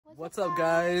What's up,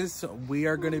 guys? We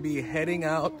are going to be heading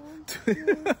out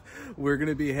to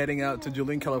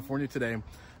Julian, California today.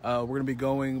 We're going to be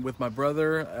going with my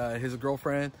brother, his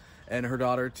girlfriend, and her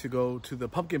daughter to go to the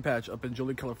pumpkin patch up in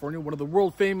Julian, California. One of the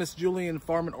world famous Julian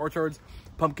Farm and Orchard's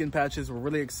pumpkin patches. We're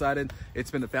really excited.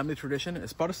 It's been a family tradition.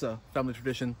 It's part of a family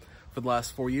tradition for the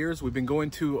last 4 years. We've been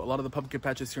going to a lot of the pumpkin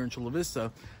patches here in Chula Vista.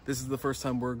 This is the first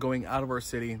time we're going out of our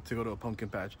city to go to a pumpkin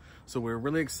patch. So we're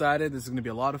really excited. This is going to be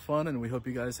a lot of fun, and we hope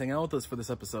you guys hang out with us for this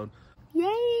episode.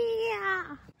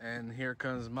 Yeah! And here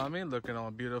comes mommy, looking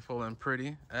all beautiful and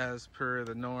pretty as per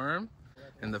the norm.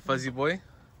 And the fuzzy boy.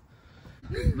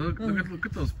 Look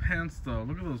at those pants though.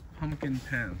 Look at those pumpkin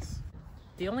pants.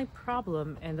 The only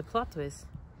problem and the plot twist,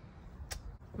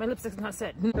 my lipstick's not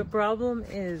set. The problem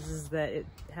is that it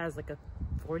has like a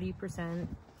 40%,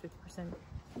 50%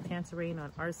 chance of rain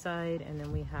on our side, and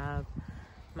then we have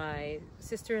my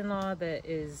sister-in-law that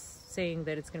is saying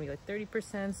that it's gonna be like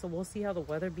 30%, so we'll see how the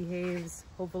weather behaves.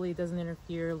 Hopefully it doesn't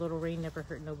interfere. A little rain never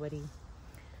hurt nobody.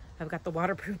 I've got the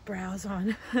waterproof brows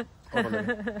on.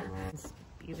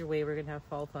 Either way, we're gonna have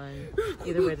fall fun.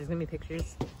 Either way, there's gonna be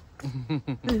pictures.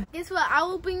 Guess what? I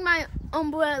will bring my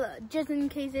umbrella just in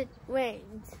case it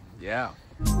rains. Yeah.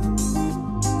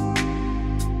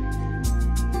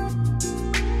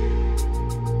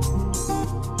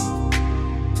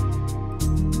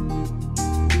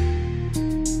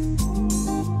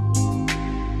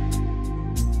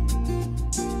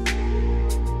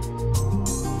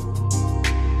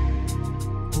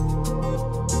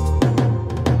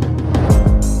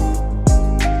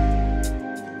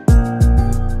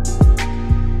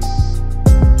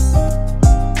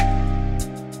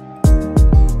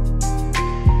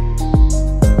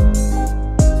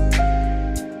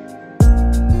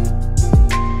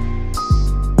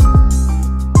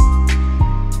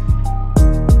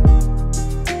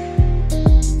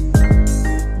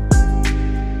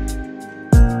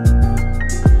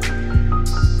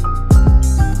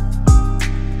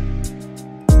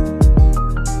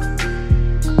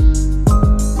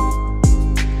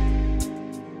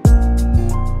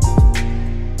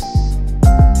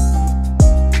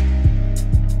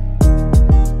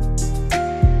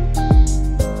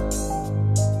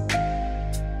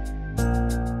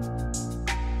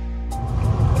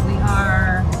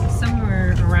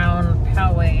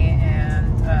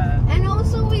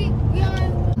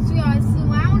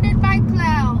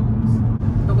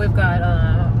 We've got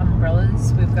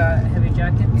umbrellas, we've got heavy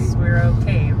jackets, we're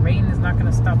okay. Rain is not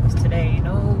gonna stop us today.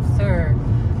 No, sir.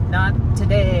 Not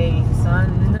today,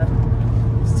 son.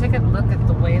 Just take a look at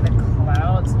the way the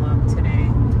clouds look today.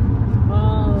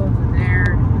 Oh,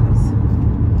 there is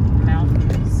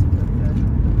mountains with the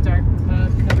dark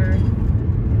cloud cover.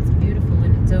 It's beautiful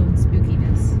in its own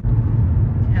spookiness.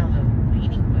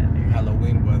 Halloween weather.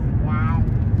 Halloween weather. Wow.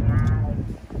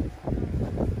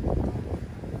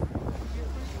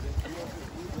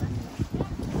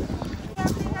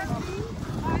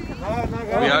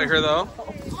 We out here though.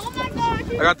 Oh my gosh!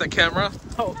 I got the camera.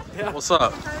 Oh, yeah. What's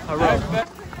up? Alright.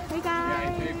 Hey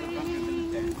guys!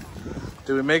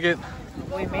 Did we make it?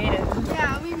 We made it.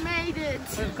 Yeah, we made it.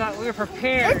 We're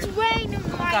prepared. It's raining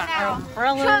right got our now.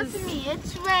 umbrellas. Trust me,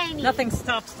 it's raining. Nothing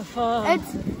stops the fall.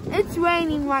 It's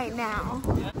raining right now.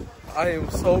 I am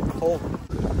so cold. Just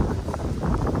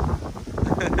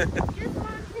one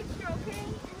picture, okay?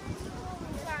 And then you will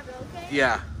grab it, okay?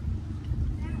 Yeah.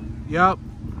 Yup. What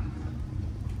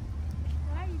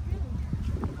are you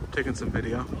doing? Taking some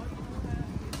video.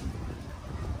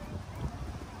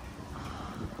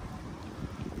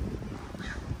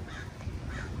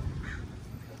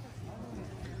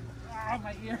 Oh,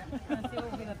 my ear. Let's see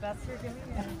what would be the best for doing it.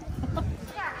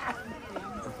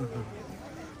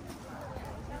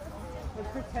 Let's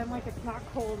pretend like it's not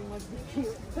cold and let's be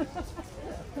cute.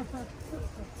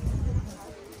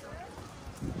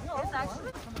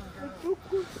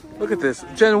 Look at this.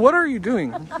 Jen, what are you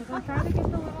doing? I'm trying to get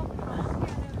the little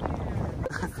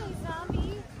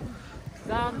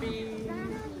zombie.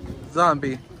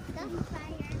 Zombie.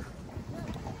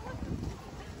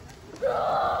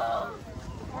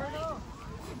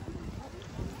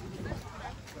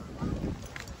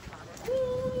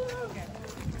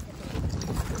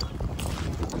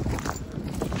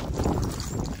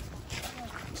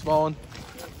 Small one.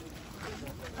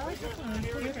 I like this one.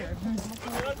 It's weirder.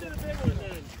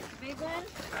 Big one?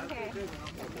 Okay.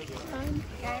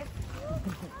 Guys.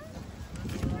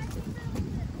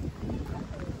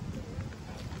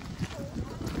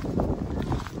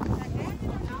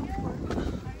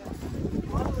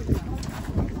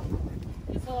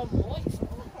 It's all moist.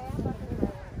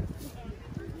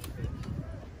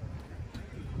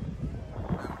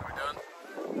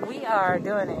 are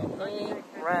doing a big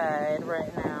ride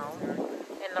right now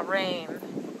in the rain.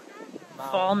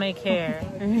 Fall make hair.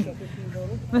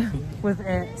 With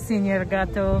Senor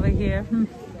Gato over here.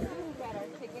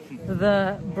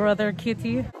 The brother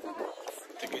kitty.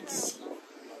 Tickets.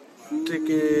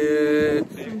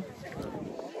 Tickets.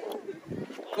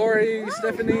 Corey,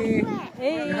 Stephanie.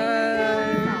 Hey.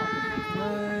 Hi.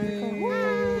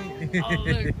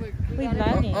 We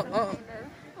love it.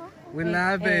 We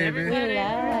live, baby. We live.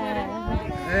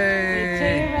 Hey.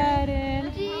 Hey.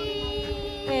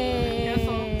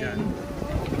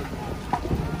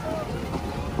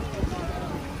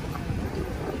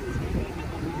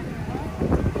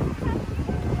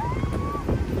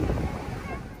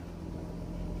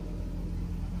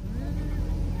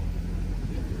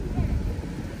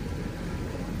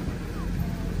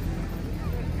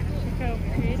 So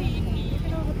pretty. Look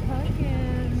at all the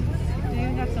pumpkins. They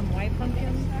even got some white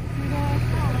pumpkins.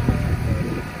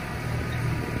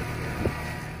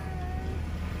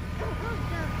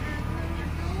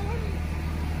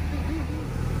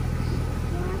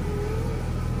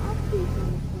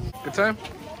 Good time?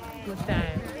 Good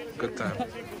time. Good time.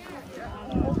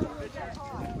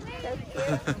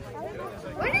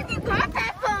 Where did you got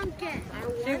that pumpkin?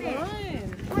 She won.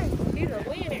 She's a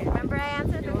winner. Remember I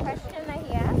answered the question that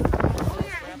he asked?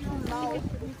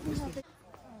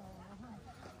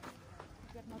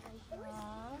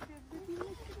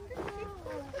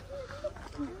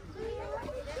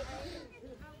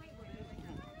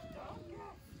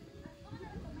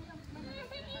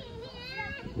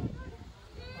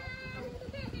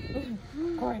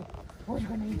 Corey, we're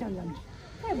gonna eat our lunch.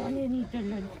 I want to eat our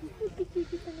lunch.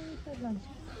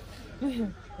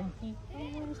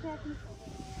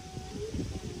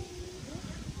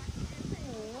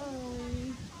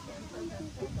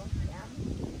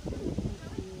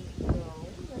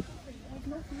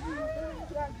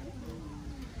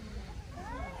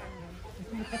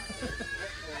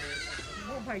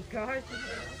 Oh my gosh,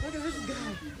 look at this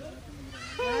guy.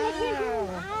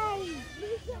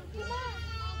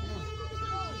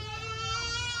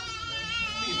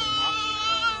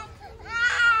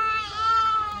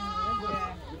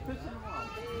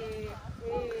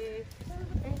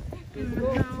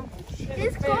 Wow.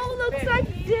 This goal looks like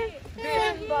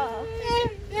Simba.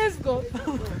 Let's go.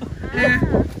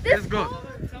 Let's go.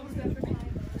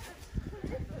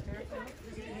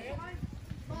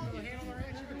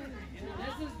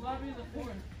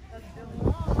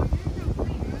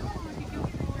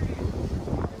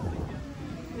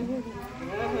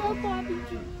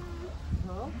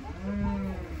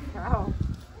 Cow.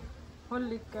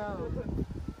 Holy cow.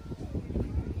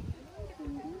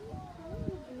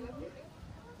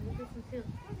 Here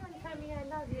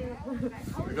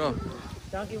we go.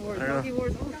 Donkey wars, There you donkey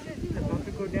wars. Oh shit, it's about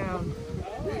to go down.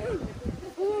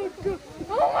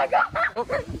 Oh my god!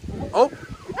 Oh!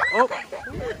 Oh!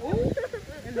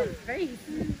 In the face.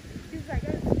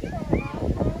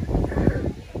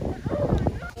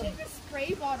 The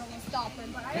spray bottle was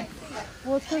stopping, but I didn't see it.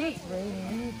 Well, it's because it's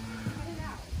raining.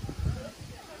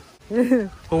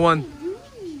 Who won?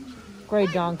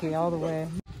 Great donkey all the way.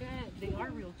 Yeah, they are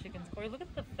real chickens, Corey. Look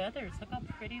at the feathers. Look how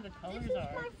pretty the colors This is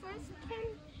are. my first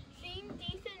time seeing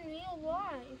these in real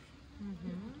life.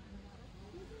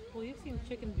 Well, you've seen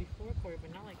chickens before, Corey,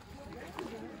 but not like this.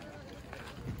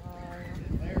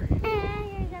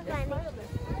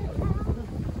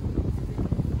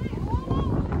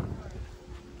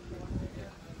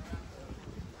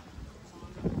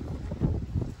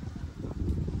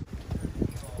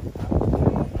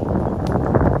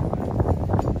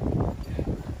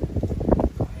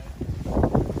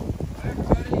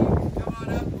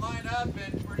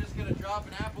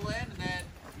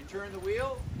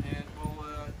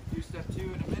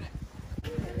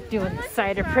 Doing the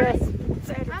cider press.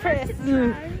 Cider press.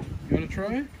 You want to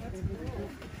try?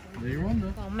 There you run,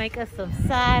 though. Gonna make us some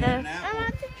cider. I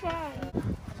want to try.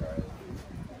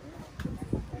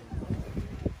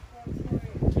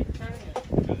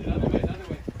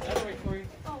 Other way, Corey.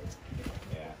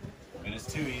 Yeah. When it's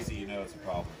too easy, you know it's a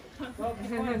problem.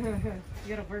 You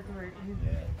gotta work for it.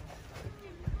 Yeah.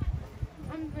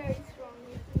 I'm very strong.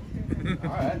 All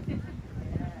right.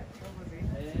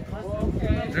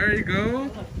 There you go.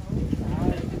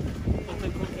 Put the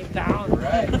cookie down.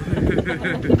 Right.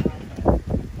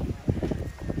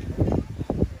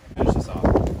 Finish this off.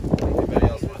 Anybody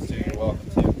else wants to, you're welcome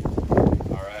to.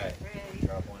 All right.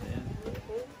 Drop one in.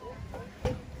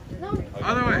 No.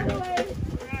 Other way.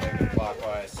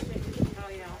 Clockwise.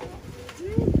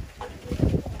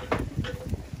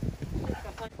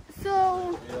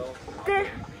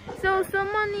 So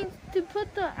someone needs to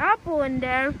put the apple in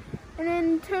there and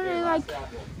then turn it like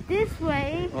this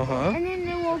way, and then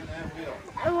it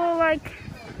will like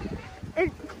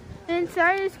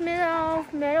inside is made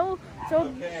of metal.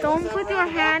 So don't put your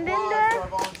hand in there.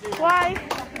 Why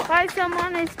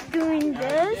someone is doing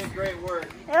this?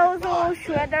 It also will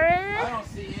shredder it,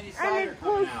 and it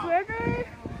will shredder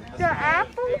the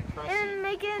apple and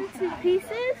make it into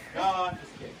pieces, and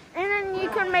then you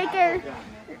can make it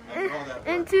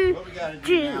into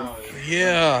juice.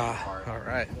 Yeah. All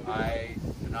right. I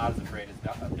am not as afraid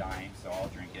of dying, so I'll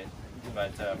drink it.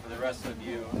 But for the rest of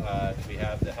you, we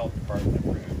have the health department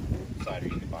approved cider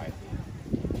you can buy.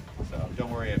 So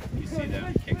don't worry if you see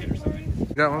them kick it or something.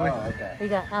 You got one? Oh, okay. We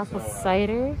got apple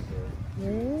cider.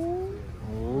 Ooh.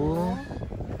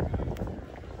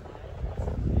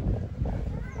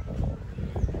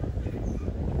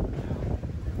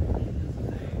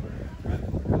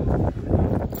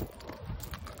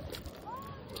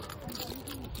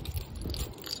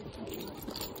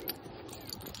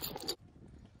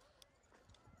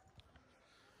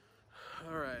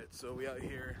 Alright, so we out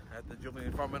here at the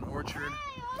Julian Farm and Orchard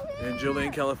in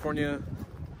Julian, California.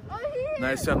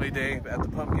 Nice family day at the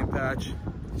pumpkin patch.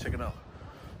 Check it out.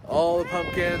 All the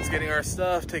pumpkins, getting our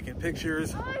stuff, taking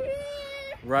pictures,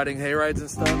 riding hay rides and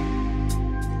stuff.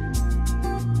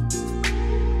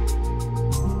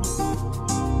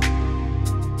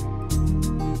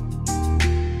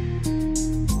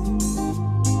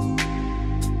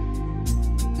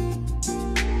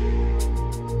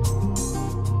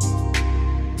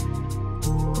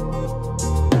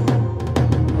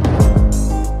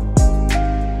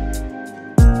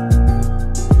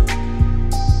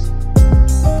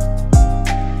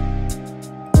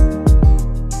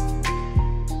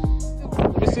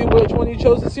 See which one you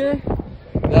chose this year?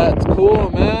 That's cool,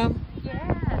 man.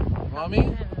 Yeah.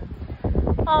 Mommy?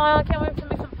 Oh, I can't wait to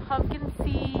make some pumpkin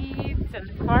seeds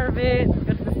and carve it.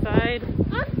 Go to the side.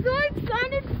 I'm so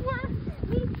excited for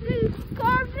me to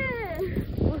carve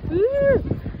it.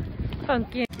 Woohoo!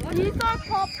 Pumpkin. These are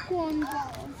popcorn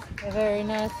balls. A very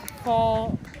nice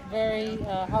fall, very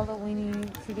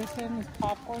Halloweeny tradition is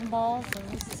popcorn balls, and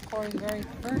this is Corey's very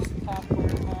first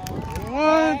popcorn ball.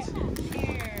 What?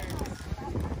 Cheers.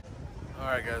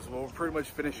 Alright guys, well we're pretty much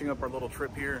finishing up our little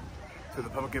trip here to the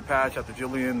pumpkin patch at the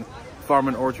Julian Farm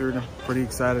and Orchard. Pretty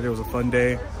excited, it was a fun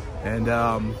day. And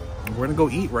we're gonna go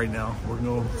eat right now. We're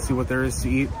gonna go see what there is to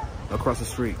eat across the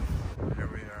street. Here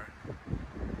we are.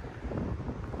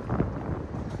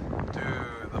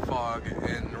 Dude, the fog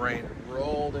and rain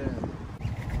rolled in.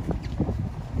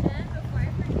 And before I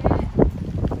forget,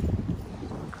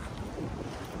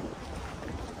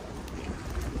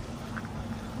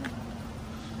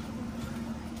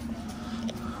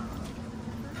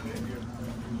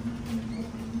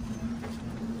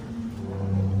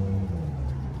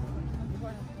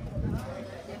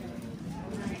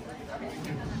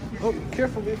 Oh,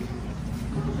 careful, baby.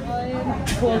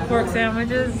 Pulled pork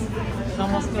sandwiches. I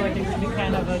almost feel like it should be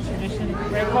kind of a tradition.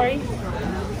 Right, Corey? Do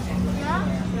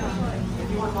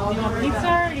you want pizza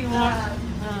or do you want...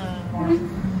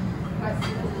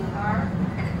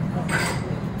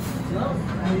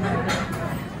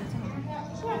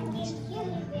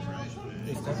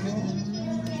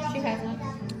 She has one.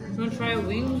 You want to try a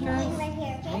wing, guys?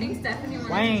 I think Stephanie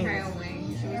wanted Wings. to try a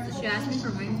wing. She asked me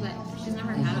for wings, but she's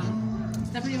never had them.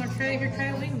 Stephanie, you want to try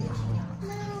a wing?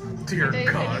 Dear They said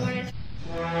you God. wanted to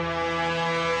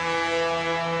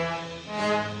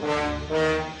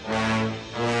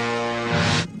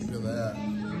Look at that.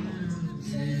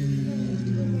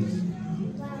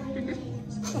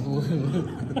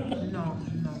 No.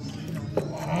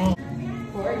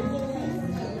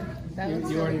 That looks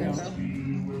You already good, know.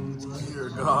 Dear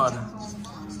God.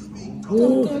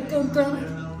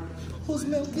 Whose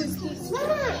milk is this? You're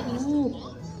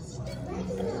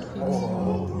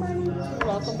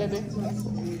welcome, baby.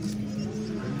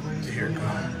 Dear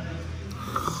God.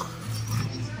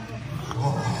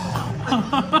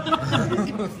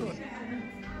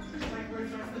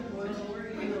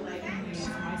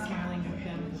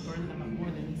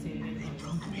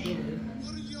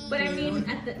 But I mean,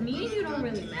 me and you don't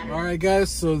really matter. All right, guys.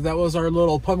 So that was our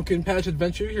little pumpkin patch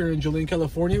adventure here in Julian,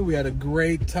 California. We had a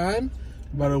great time.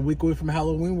 About a week away from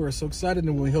Halloween. We're so excited,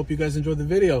 and we hope you guys enjoyed the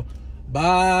video.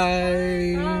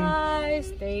 Bye. Bye.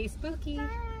 Stay spooky.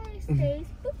 stay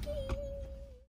spooky.